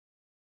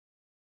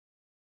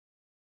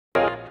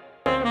Guys,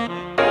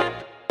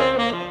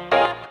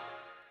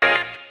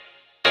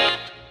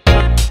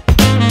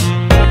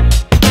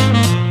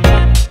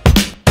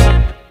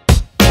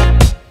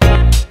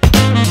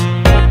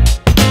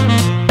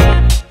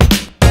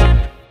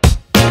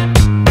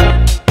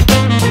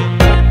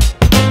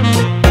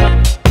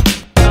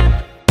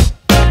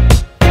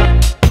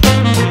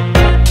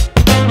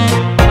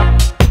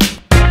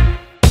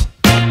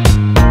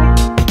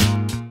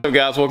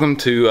 welcome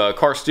to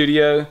Car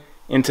Studio.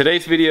 In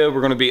today's video we're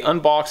going to be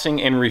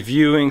unboxing and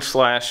reviewing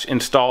 /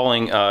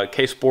 installing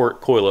K-sport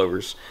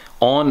coilovers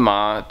on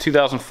my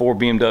 2004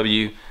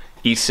 BMW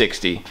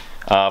E60.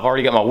 I've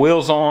already got my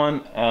wheels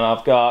on and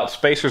I've got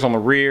spacers on the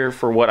rear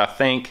for what I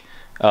think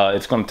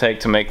it's going to take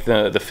to make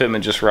the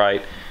fitment just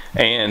right.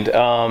 And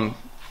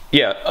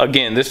yeah,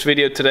 again, this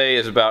video today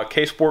is about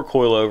K-sport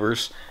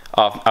coilovers.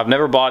 I've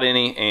never bought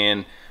any,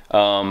 and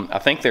I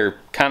think they're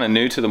kind of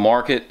new to the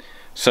market.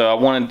 So I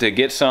wanted to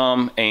get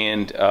some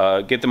and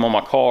get them on my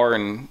car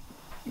and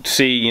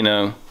see, you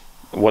know,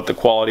 what the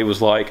quality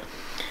was like.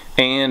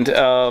 And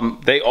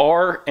they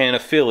are an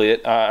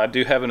affiliate. I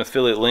do have an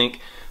affiliate link.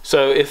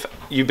 So if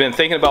you've been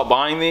thinking about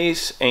buying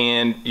these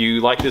and you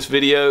like this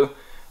video,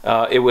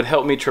 it would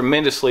help me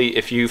tremendously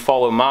if you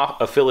follow my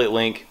affiliate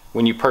link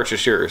when you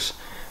purchase yours.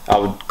 I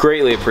would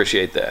greatly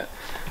appreciate that.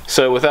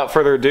 So without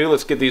further ado,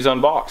 let's get these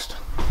unboxed.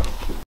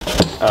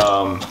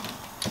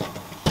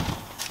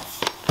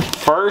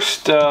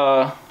 First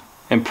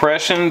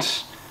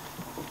impressions,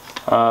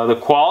 the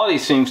quality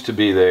seems to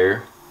be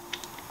there.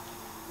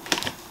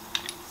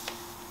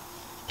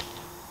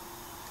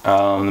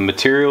 The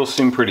materials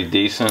seem pretty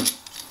decent,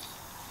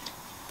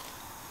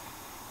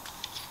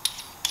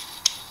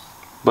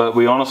 but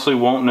we honestly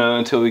won't know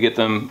until we get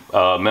them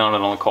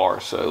mounted on the car.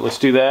 So let's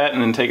do that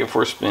and then take it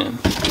for a spin.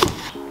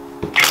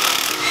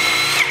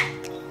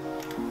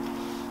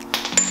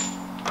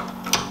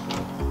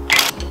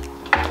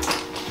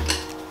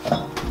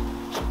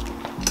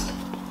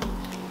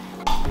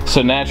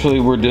 So naturally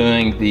we're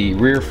doing the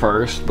rear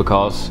first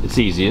because it's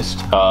easiest.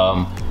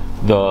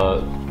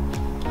 The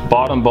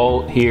bottom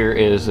bolt here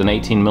is an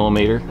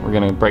 18mm. We're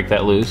gonna break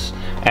that loose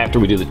after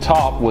we do the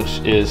top, which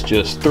is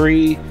just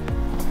three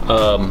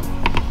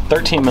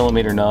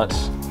 13mm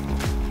nuts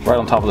right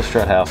on top of the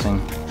strut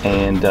housing.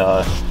 And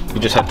you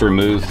just have to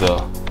remove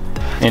the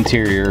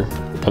interior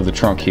of the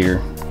trunk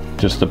here.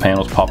 Just the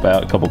panels pop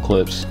out, a couple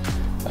clips.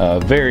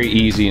 Very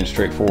easy and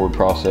straightforward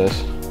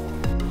process.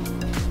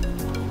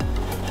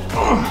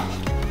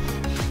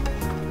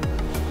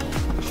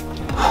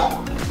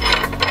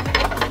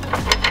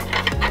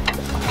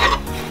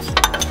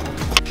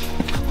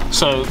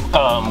 So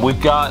we've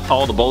got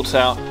all the bolts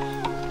out,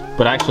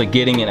 but actually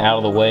getting it out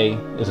of the way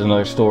is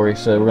another story.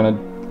 So we're gonna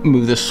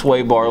move this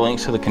sway bar link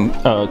so the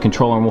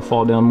controller will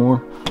fall down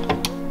more.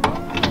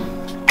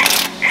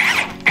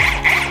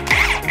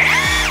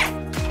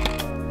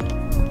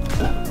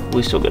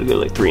 We still gotta go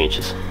like 3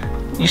 inches.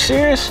 You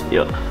serious?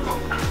 Yep.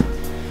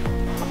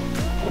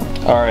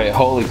 All right,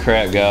 holy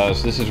crap,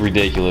 guys, this is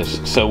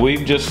ridiculous. So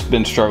we've just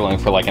been struggling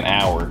for like an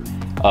hour.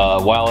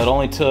 While it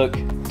only took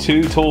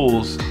 2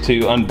 tools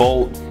to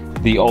unbolt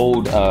the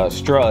old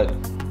strut,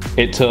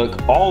 it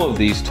took all of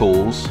these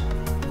tools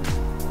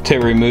to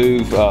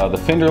remove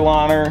the fender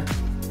liner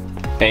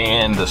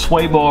and the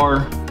sway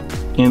bar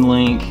in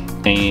link,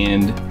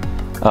 and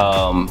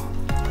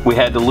we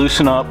had to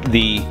loosen up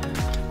the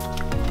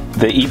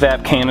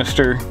evap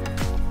canister.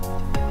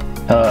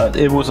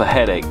 It was a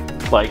headache.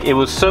 Like, it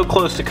was so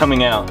close to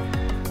coming out.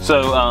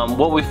 So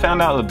what we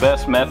found out the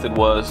best method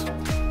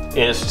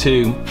is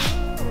to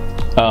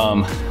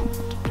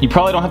you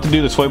probably don't have to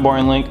do the sway bar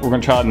and link. We're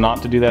gonna try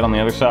not to do that on the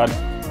other side.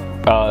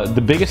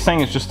 The biggest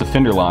thing is just the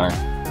fender liner,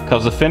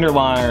 because the fender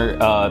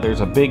liner, there's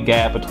a big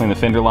gap between the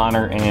fender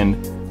liner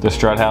and the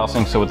strut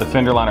housing. So with the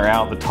fender liner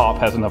out, the top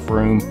has enough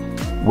room.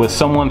 With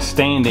someone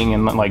standing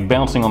and like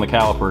bouncing on the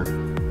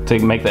caliper to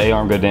make the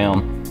A-arm go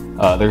down,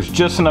 there's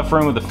just enough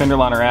room with the fender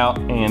liner out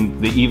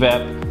and the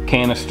evap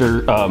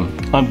canister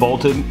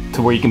unbolted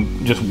to where you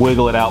can just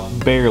wiggle it out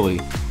barely.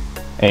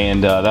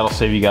 And that'll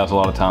save you guys a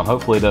lot of time.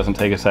 Hopefully it doesn't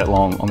take us that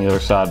long on the other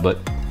side, but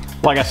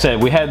like I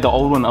said, we had the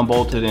old one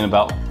unbolted in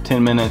about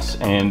 10 minutes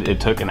and it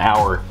took an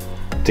hour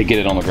to get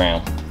it on the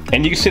ground.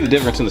 And you can see the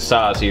difference in the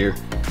size here.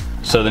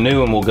 So the new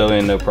one will go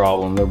in no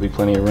problem. There'll be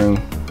plenty of room.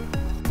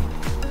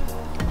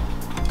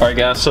 All right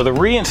guys, so the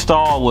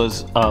reinstall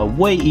was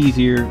way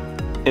easier.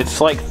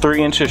 It's like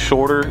 3 inches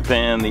shorter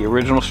than the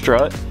original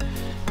strut.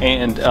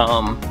 And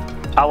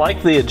I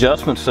like the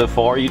adjustments so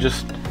far. You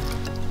just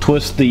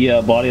twist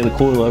the body of the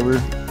coilover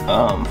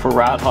for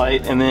ride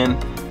height, and then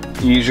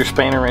you use your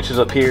spanner wrenches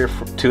up here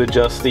to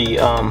adjust the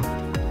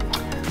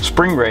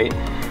spring rate.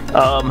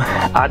 I'm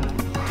at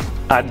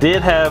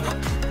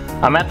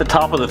the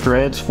top of the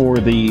threads for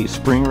the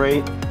spring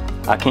rate.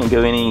 I can't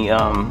go any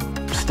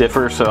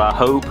stiffer, so I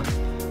hope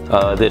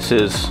this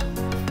is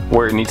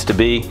where it needs to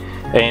be.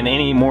 And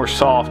any more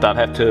soft, I'd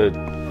have to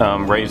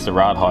raise the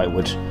ride height,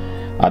 which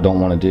I don't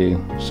want to do.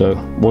 So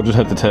we'll just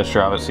have to test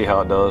drive it, see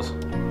how it does.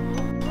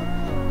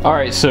 All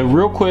right, so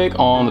real quick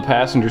on the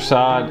passenger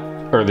side,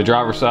 or the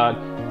driver's side,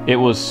 it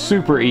was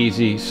super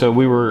easy. So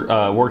we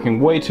were working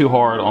way too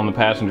hard on the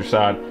passenger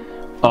side.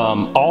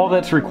 All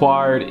that's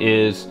required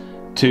is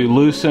to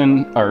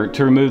loosen or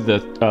to remove the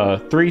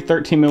 3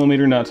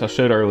 13mm nuts I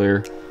showed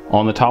earlier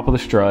on the top of the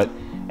strut,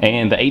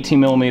 and the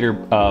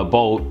 18mm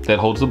bolt that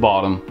holds the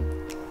bottom,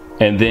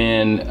 and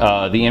then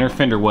the inner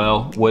fender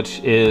well, which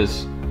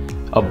is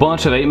a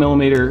bunch of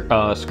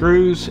 8mm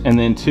screws, and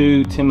then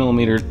 2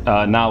 10mm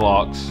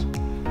nylocks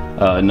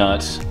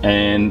nuts,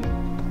 and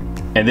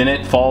then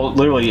it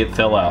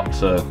fell out.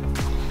 So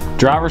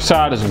driver's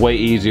side is way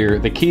easier.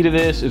 The key to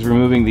this is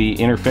removing the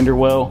inner fender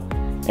well,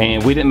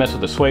 and we didn't mess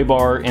with the sway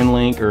bar, end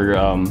link, or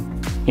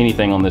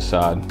anything on this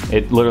side.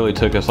 It literally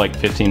took us like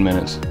 15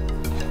 minutes.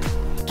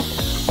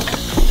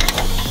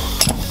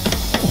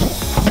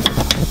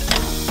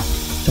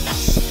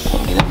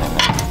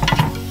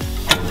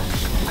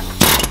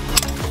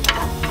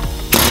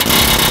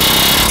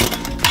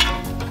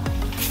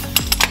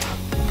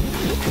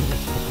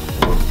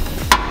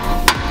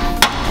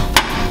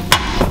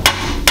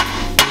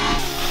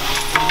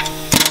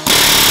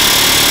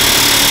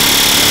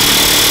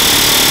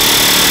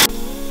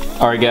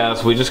 Alright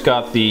guys, we just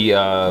got the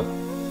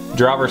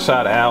driver's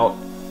side out,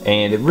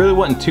 and it really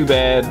wasn't too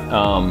bad.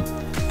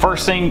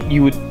 First thing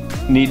you would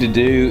need to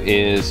do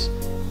is,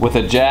 with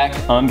a jack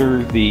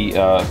under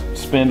the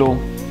spindle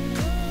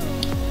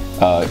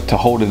to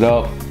hold it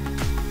up,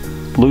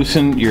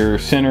 loosen your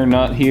center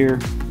nut here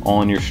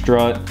on your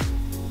strut.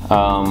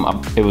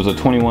 It was a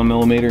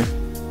 21mm,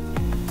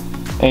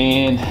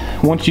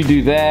 and once you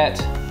do that,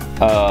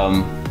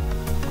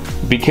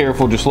 be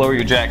careful, just lower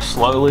your jack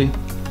slowly,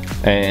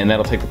 and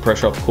that'll take the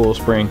pressure off the coil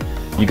spring.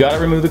 You got to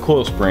remove the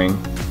coil spring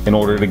in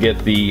order to get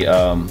the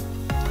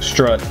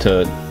strut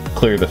to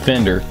clear the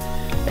fender,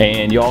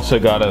 and you also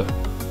got to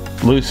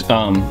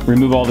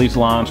remove all these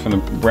lines from the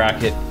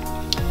bracket.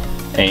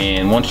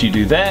 And once you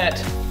do that,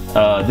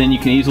 then you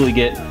can easily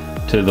get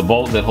to the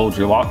bolt that holds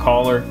your lock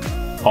collar.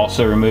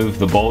 Also remove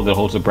the bolt that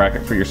holds the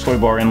bracket for your sway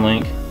bar end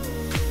link.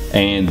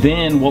 And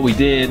then what we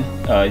did,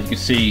 you can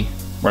see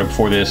right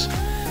before this,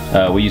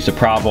 we used a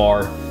pry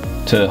bar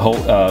to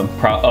hold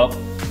pry up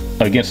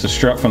against the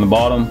strut from the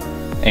bottom,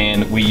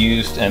 and we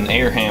used an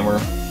air hammer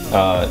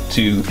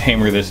to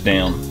hammer this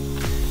down.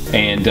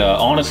 And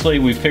honestly,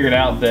 we figured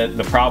out that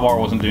the pry bar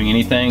wasn't doing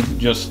anything,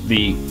 just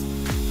the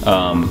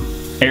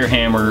air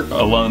hammer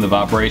alone, the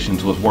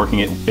vibrations, was working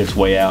its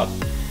way out.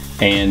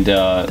 And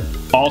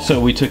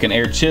also we took an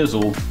air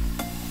chisel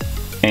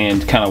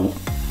and kind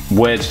of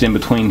wedged in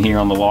between here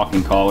on the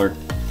locking collar,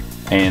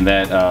 and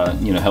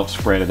that you know, helped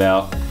spread it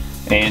out.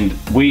 And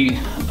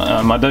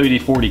my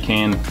WD-40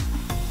 can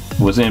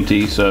was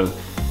empty, so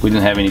we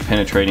didn't have any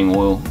penetrating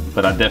oil,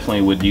 but I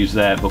definitely would use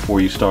that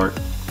before you start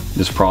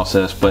this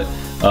process. But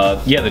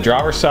yeah, the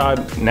driver's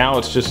side, now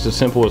it's just as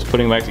simple as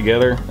putting it back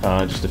together,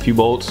 just a few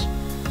bolts,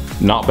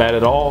 not bad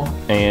at all.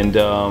 And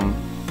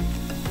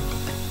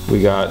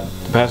we got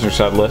the passenger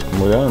side left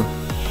and we're done.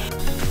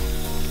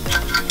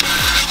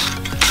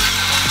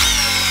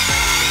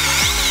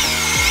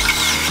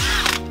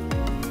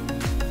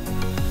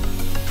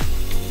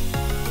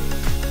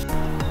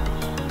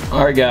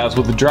 Alright guys,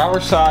 with the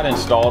driver's side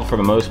installed for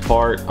the most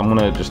part, I'm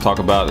gonna just talk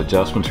about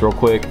adjustments real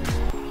quick.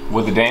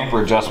 With the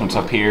damper adjustments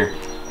up here,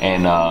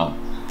 and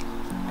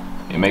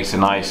it makes a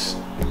nice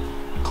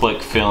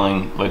click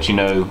feeling, let you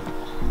know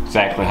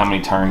exactly how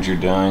many turns you're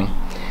doing.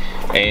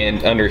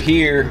 And under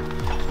here,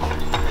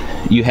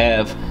 you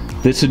have,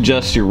 this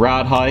adjusts your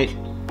ride height,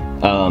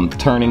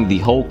 turning the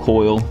whole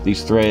coil.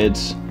 These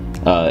threads,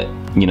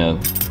 you know,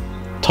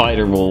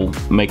 tighter will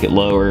make it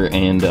lower,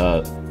 and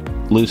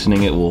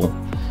loosening it will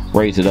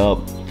raise it up.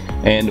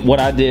 And what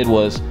I did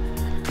was,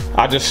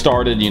 I just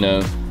started, you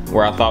know,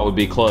 where I thought would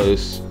be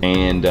close,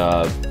 and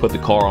put the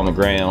car on the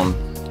ground.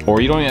 Or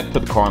you don't even have to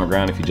put the car on the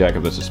ground if you jack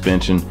up the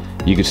suspension.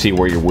 You can see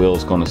where your wheel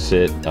is going to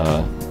sit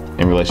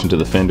in relation to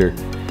the fender.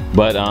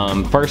 But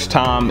first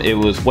time it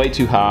was way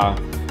too high,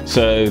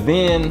 so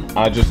then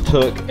I just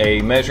took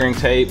a measuring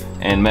tape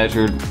and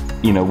measured,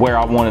 you know, where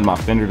I wanted my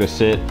fender to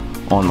sit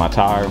on my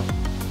tire.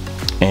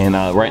 And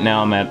right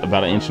now I'm at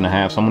about 1.5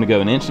 inches, so I'm going to go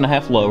 1.5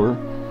 inches lower.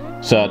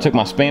 So I took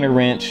my spanner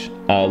wrench,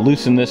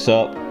 loosened this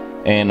up,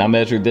 and I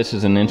measured this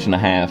as 1.5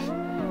 inches.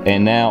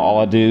 And now all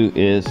I do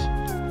is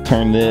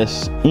turn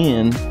this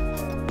in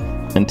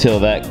until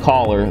that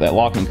collar, that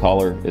locking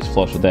collar, is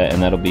flush with that,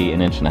 and that'll be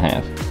 1.5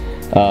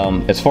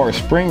 inches. As far as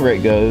spring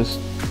rate goes,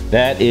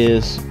 that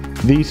is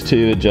these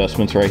two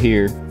adjustments right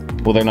here.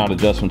 Well, they're not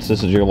adjustments.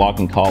 This is your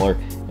locking collar,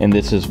 and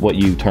this is what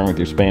you turn with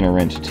your spanner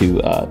wrench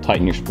to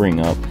tighten your spring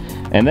up.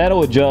 And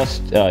that'll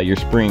adjust your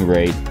spring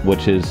rate,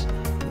 which is,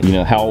 you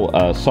know,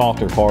 how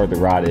soft or hard the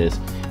ride is.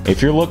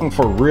 If you're looking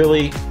for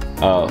really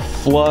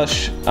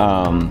flush,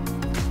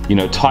 you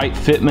know, tight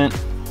fitment,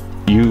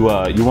 you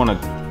want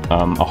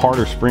a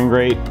harder spring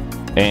rate,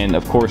 and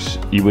of course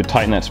you would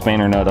tighten that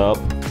spanner nut up.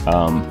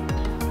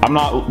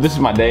 This is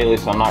my daily,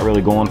 so I'm not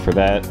really going for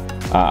that.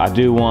 I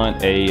do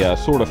want a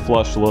sort of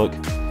flush look,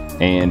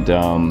 and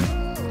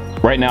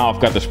right now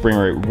I've got the spring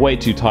rate way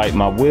too tight.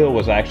 My wheel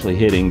was actually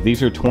hitting,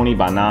 these are 20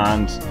 by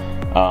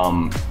 9s,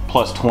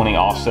 plus 20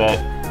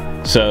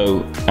 offset.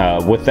 So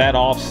with that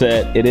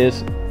offset, it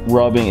was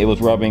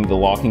rubbing the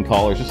locking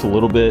collars just a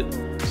little bit.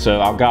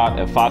 So I've got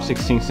a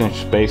 5/16 inch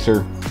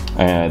spacer,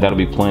 that'll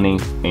be plenty,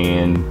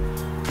 and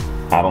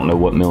I don't know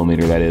what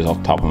millimeter that is off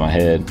the top of my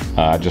head.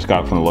 I just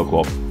got it from the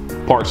local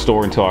parts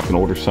store until I can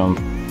order some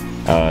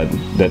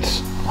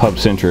that's hub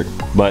centric.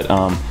 But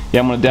yeah,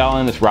 I'm gonna dial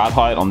in this ride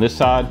height on this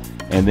side,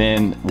 and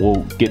then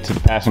we'll get to the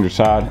passenger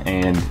side,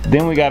 and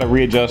then we gotta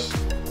readjust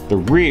the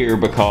rear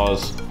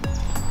because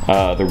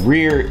the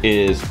rear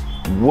is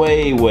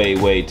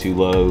way too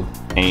low,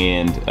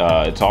 and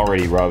it's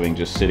already rubbing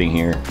just sitting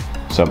here.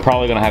 So I'm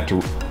probably gonna have to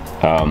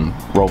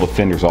roll the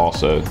fenders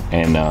also,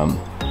 and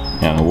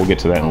we'll get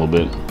to that in a little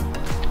bit.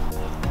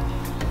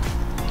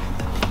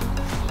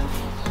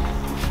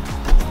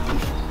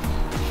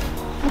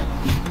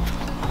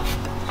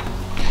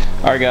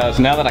 All right guys,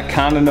 now that I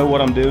kind of know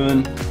what I'm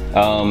doing,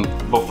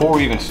 before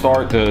we even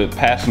start the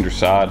passenger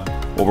side,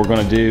 what we're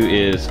gonna do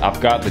is I've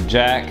got the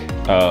jack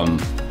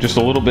just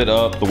a little bit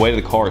up. The weight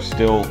of the car is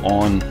still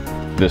on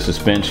the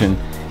suspension,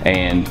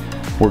 and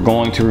we're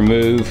going to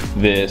remove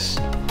this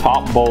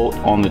top bolt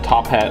on the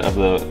top hat of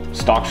the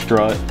stock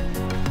strut,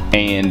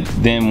 and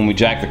then when we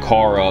jack the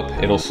car up,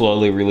 it'll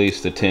slowly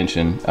release the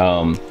tension.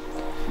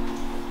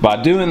 By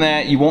doing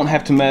that, you won't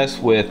have to mess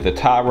with the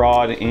tie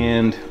rod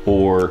end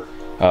or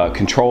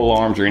control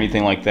arms or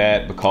anything like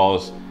that,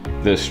 because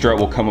the strut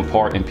will come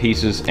apart in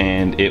pieces,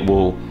 and it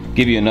will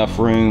give you enough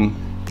room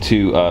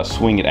to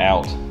swing it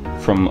out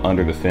from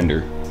under the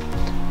fender.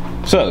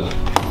 So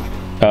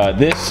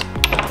this,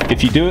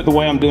 if you do it the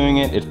way I'm doing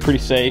it, it's pretty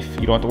safe.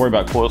 You don't have to worry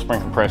about coil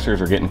spring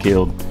compressors or getting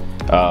killed.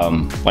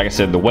 Like I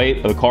said, the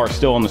weight of the car is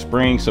still on the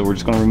spring, so we're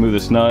just going to remove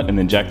this nut and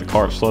then jack the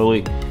car up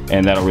slowly,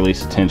 and that'll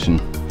release the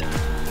tension.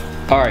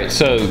 All right,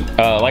 so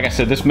like I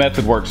said, this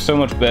method works so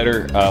much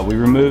better. We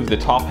removed the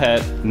top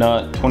hat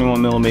nut,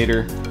 21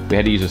 millimeter. We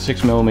had to use a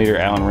 6 millimeter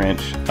Allen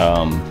wrench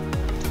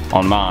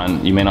on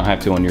mine. You may not have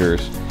to on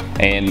yours.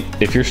 And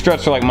if your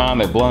struts are like mine,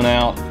 they're blown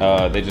out,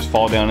 they just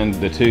fall down into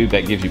the tube.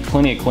 That gives you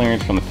plenty of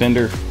clearance from the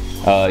fender.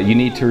 You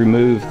need to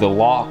remove the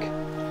lock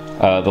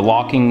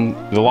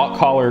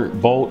collar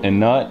bolt and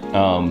nut,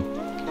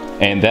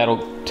 and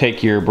that'll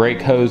take your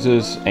brake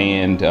hoses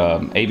and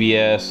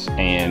ABS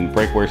and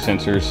brake wear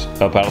sensors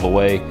up out of the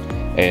way.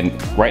 And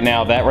right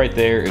now, that right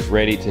there is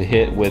ready to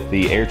hit with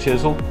the air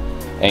chisel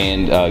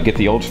and get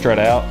the old strut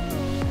out.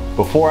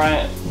 Before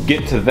I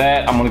get to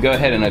that, I'm gonna go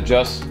ahead and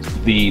adjust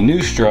the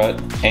new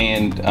strut.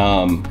 And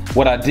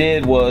what I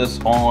did was,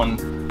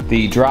 on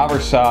the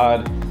driver's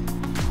side,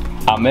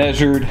 I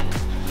measured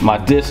my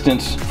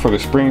distance for the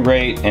spring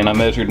rate, and I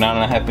measured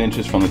 9.5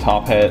 inches from the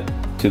top hat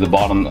to the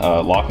bottom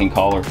locking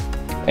collar.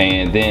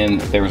 And then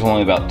there was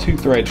only about 2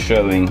 threads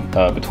showing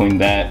between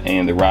that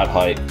and the ride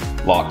height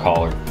lock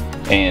collar.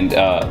 And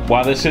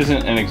while this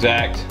isn't an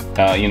exact,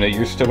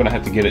 you're still gonna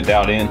have to get it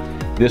dialed in.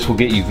 This will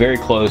get you very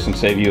close and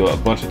save you a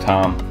bunch of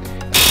time.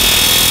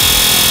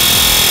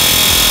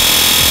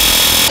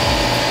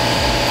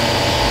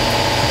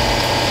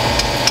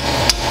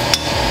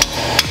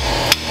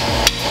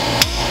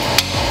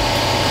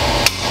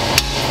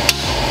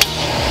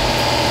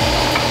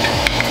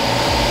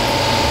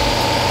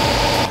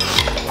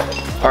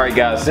 Alright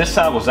guys, this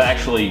side was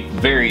actually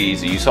very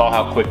easy. You saw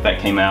how quick that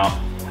came out.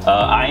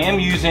 I am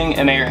using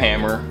an air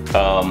hammer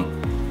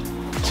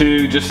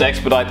to just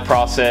expedite the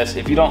process.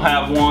 If you don't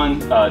have one,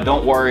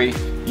 don't worry.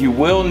 You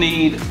will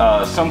need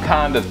some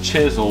kind of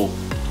chisel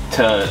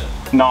to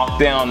knock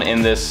down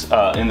in this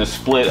in the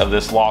split of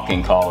this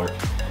locking collar.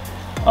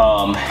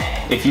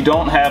 If you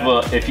don't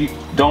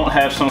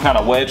have some kind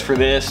of wedge for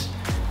this,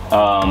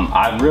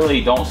 I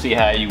really don't see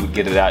how you would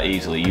get it out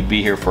easily. You'd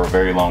be here for a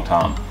very long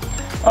time.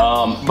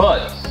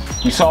 But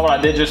you saw what I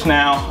did just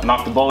now. I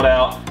knocked the bolt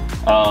out.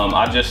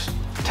 I just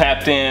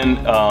tapped in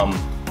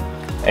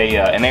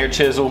an air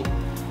chisel,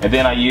 and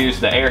then I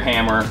used the air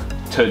hammer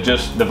to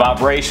just, the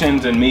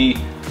vibrations and me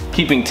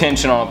keeping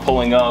tension on it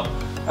pulling up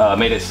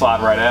made it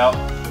slide right out.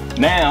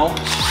 Now,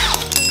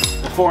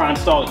 before I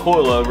install the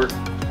coilover,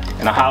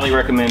 and I highly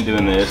recommend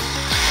doing this,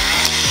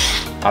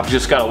 I've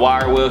just got a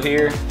wire wheel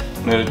here.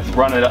 I'm gonna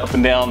run it up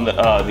and down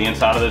the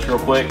inside of this real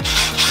quick.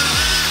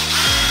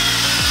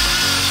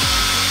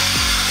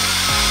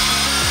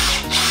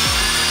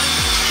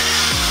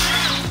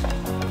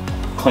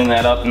 Clean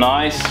that up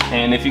nice,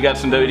 and if you got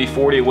some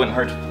WD-40, it wouldn't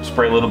hurt to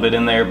spray a little bit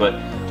in there, but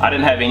I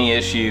didn't have any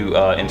issue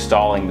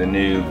installing the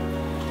new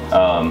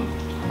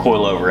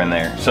coilover in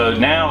there. So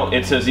now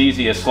it's as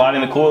easy as sliding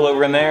the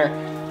coilover in there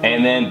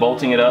and then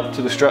bolting it up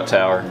to the strut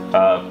tower.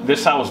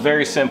 This side was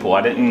very simple.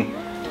 I didn't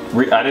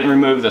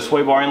remove the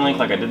sway bar end link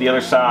like I did the other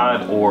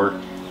side, or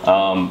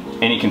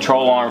any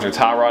control arms or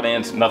tie rod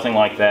ends, nothing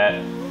like that.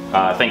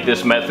 I think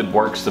this method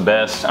works the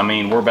best. I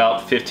mean, we're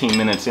about 15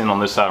 minutes in on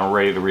this side and we're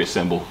ready to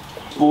reassemble.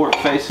 Forward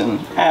facing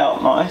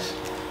out, nice.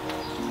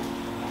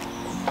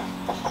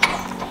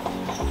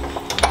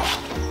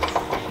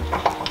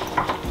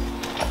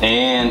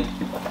 And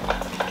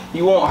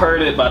you won't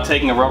hurt it by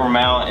taking a rubber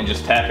mallet and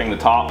just tapping the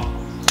top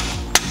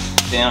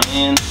down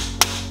in.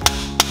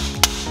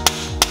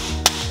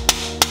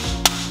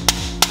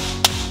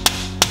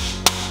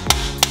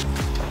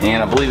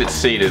 And I believe it's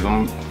seated.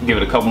 I'm gonna give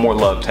it a couple more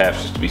love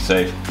taps just to be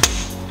safe.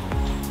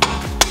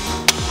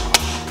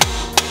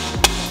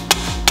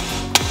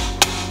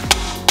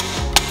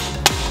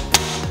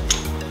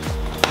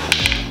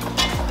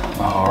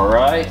 All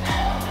right,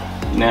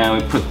 now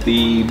we put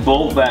the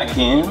bolt back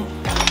in.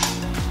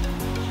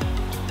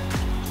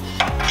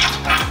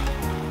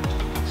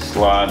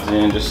 Slides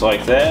in just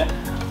like that.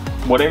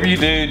 Whatever you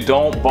do,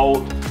 don't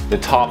bolt the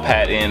top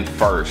hat in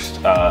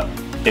first.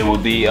 It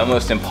would be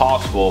almost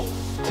impossible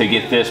to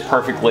get this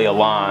perfectly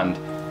aligned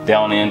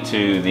down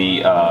into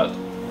the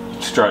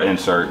strut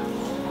insert.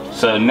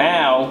 So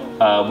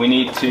now we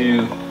need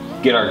to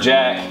get our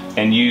jack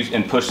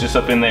and push this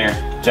up in there,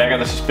 jack out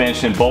the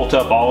suspension, bolt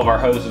up all of our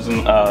hoses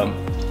and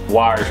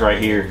wires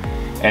right here,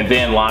 and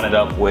then line it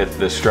up with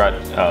the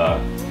strut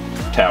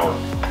tower.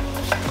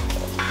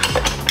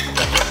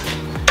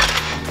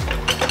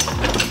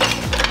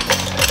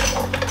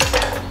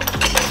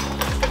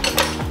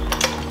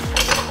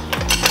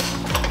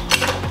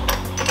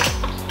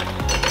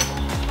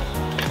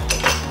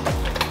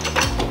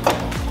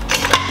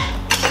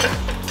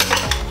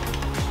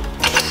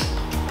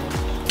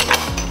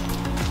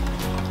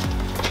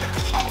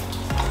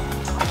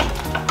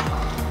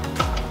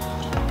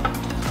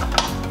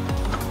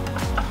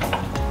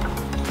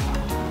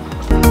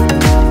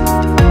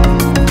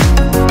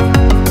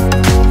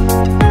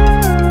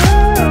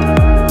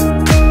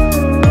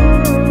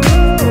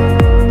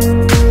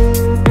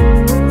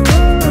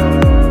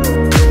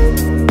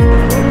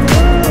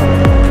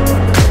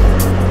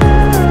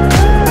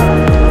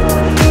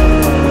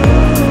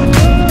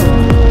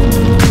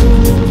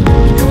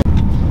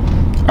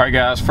 Alright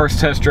guys, first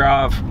test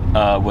drive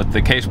with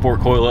the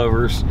K-sport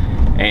coilovers,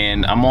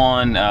 and I'm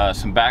on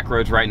some back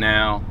roads right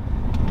now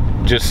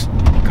just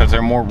because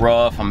they're more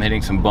rough. I'm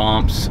hitting some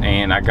bumps,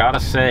 and I gotta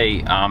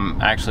say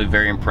I'm actually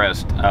very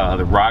impressed.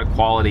 The ride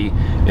quality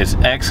is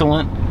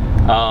excellent.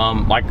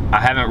 Like,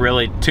 I haven't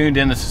really tuned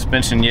in the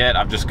suspension yet.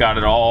 I've just got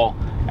it all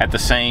at the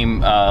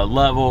same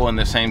level and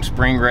the same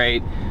spring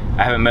rate.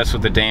 I haven't messed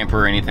with the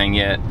damper or anything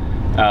yet,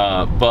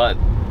 but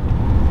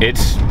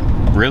it's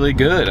really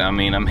good. I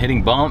mean, I'm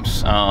hitting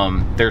bumps,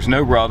 there's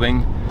no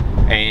rubbing,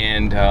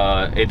 and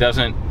it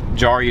doesn't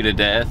jar you to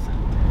death.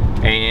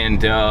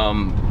 And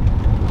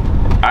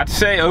I'd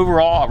say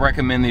overall I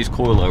recommend these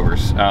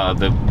coilovers.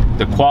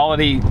 The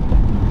quality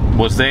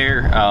was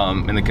there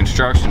in the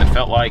construction. It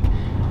felt like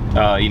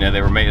you know,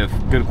 they were made of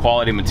good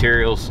quality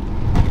materials,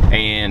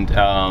 and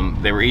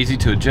they were easy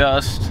to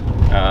adjust.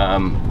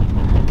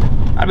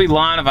 I'd be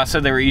lying if I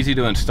said they were easy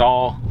to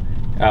install.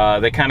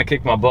 They kind of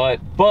kicked my butt,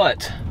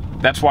 but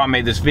that's why I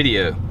made this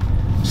video.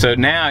 So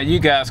now you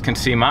guys can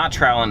see my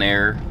trial and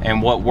error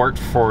and what worked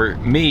for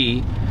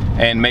me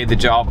and made the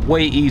job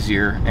way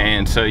easier,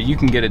 and so you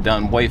can get it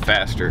done way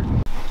faster.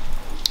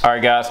 All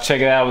right guys,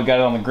 check it out. We got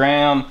it on the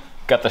ground,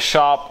 got the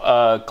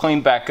shop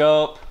cleaned back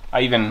up.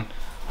 I even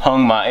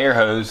hung my air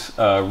hose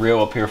reel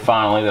up here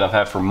finally that I've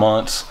had for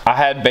months. I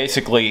had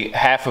basically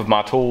half of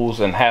my tools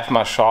and half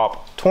my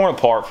shop torn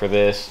apart for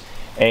this,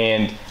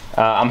 and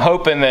I'm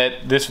hoping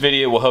that this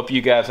video will help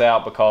you guys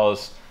out,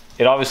 because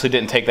it obviously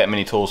didn't take that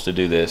many tools to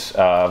do this.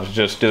 I was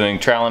just doing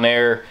trial and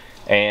error,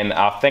 and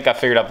I think I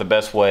figured out the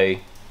best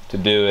way to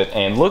do it.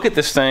 And look at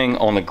this thing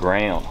on the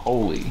ground.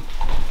 Holy,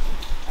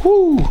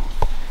 whoo,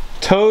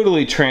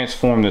 totally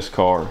transformed this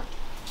car.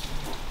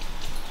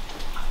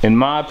 In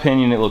my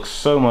opinion, it looks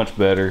so much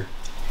better.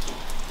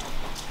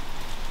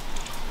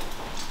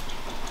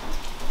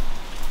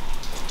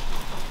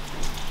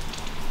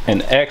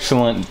 An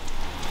excellent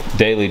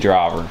daily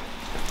driver.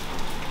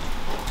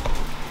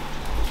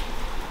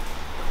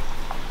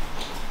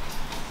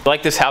 If you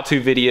like this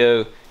how-to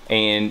video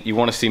and you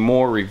want to see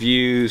more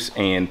reviews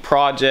and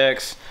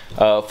projects,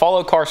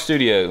 follow Car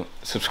Studio,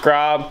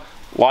 subscribe,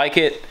 like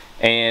it,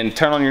 and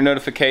turn on your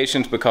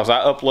notifications, because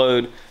I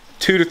upload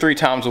 2 to 3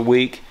 times a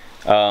week.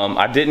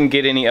 I didn't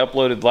get any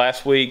uploaded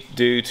last week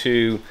due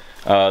to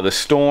the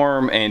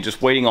storm and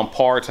just waiting on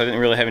parts. I didn't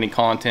really have any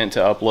content to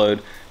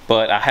upload,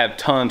 but I have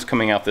tons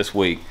coming out this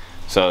week.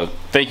 So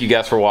thank you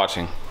guys for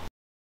watching.